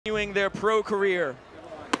Continuing their pro career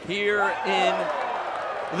here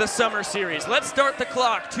in the Summer Series. Let's start the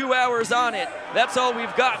clock, 2 hours on it. That's all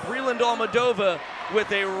we've got. Breland Almodovar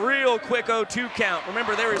with a real quick 0-2 count.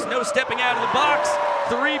 Remember, there is no stepping out of the box.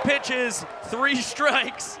 3 pitches, 3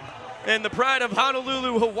 strikes, and the pride of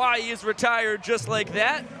Honolulu, Hawaii is retired just like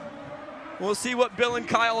that. We'll see what Bill and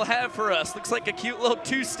Kyle have for us. Looks like a cute little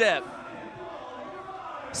 2-step.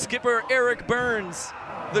 Skipper Eric Burns,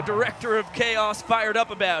 the director of chaos, fired up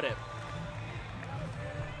about it.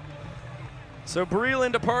 So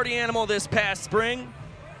Breland, a party animal this past spring.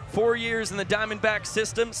 4 years in the Diamondback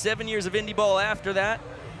system, 7 years of indie ball after that.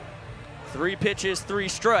 3 pitches, 3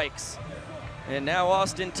 strikes. And now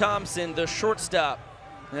Austin Thompson, the shortstop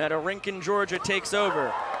at Rinkin, Georgia, takes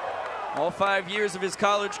over. All 5 years of his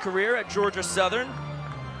college career at Georgia Southern.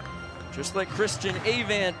 Just like Christian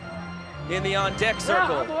Avant in the on-deck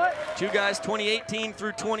circle. 2 guys 2018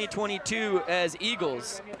 through 2022 as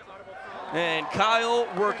Eagles. And Kyle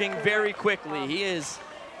working very quickly. He has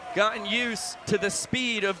gotten used to the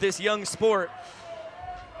speed of this young sport.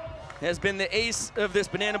 Has been the ace of this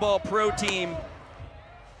Banana Ball Pro team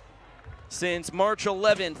since March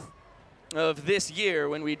 11th of this year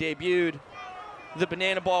when we debuted the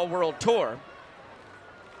Banana Ball World Tour.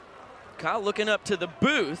 Kyle looking up to the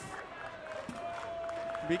booth,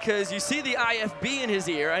 because you see the IFB in his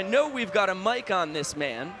ear. I know we've got a mic on this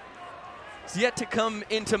man. It's yet to come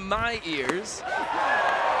into my ears.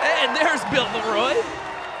 And there's Bill Leroy.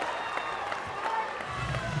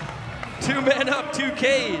 2 men up, 2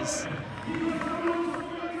 Ks.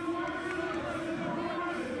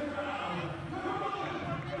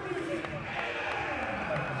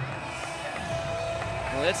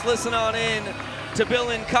 Let's listen on in to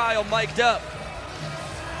Bill and Kyle mic'd up.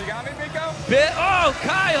 You got me, Miko? Oh,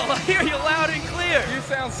 Kyle, I hear you loud and clear. You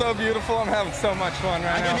sound so beautiful. I'm having so much fun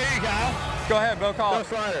right now. I can hear you, Kyle. Go ahead, Bill, call it.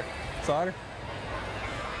 Go slider. Slider?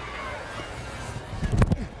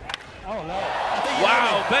 Oh, no.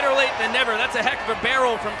 Wow, better late than never. That's a heck of a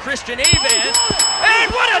barrel from Christian Avant. And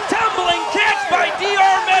what a tumbling catch by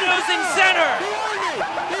D.R. Meadows in center.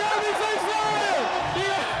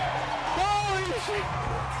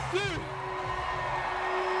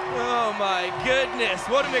 Oh my goodness,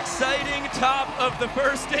 what an exciting top of the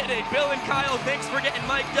first inning. Bill and Kyle, thanks for getting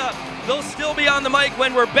mic'd up. They'll still be on the mic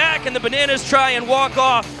when we're back and the Bananas try and walk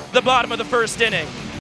off the bottom of the first inning.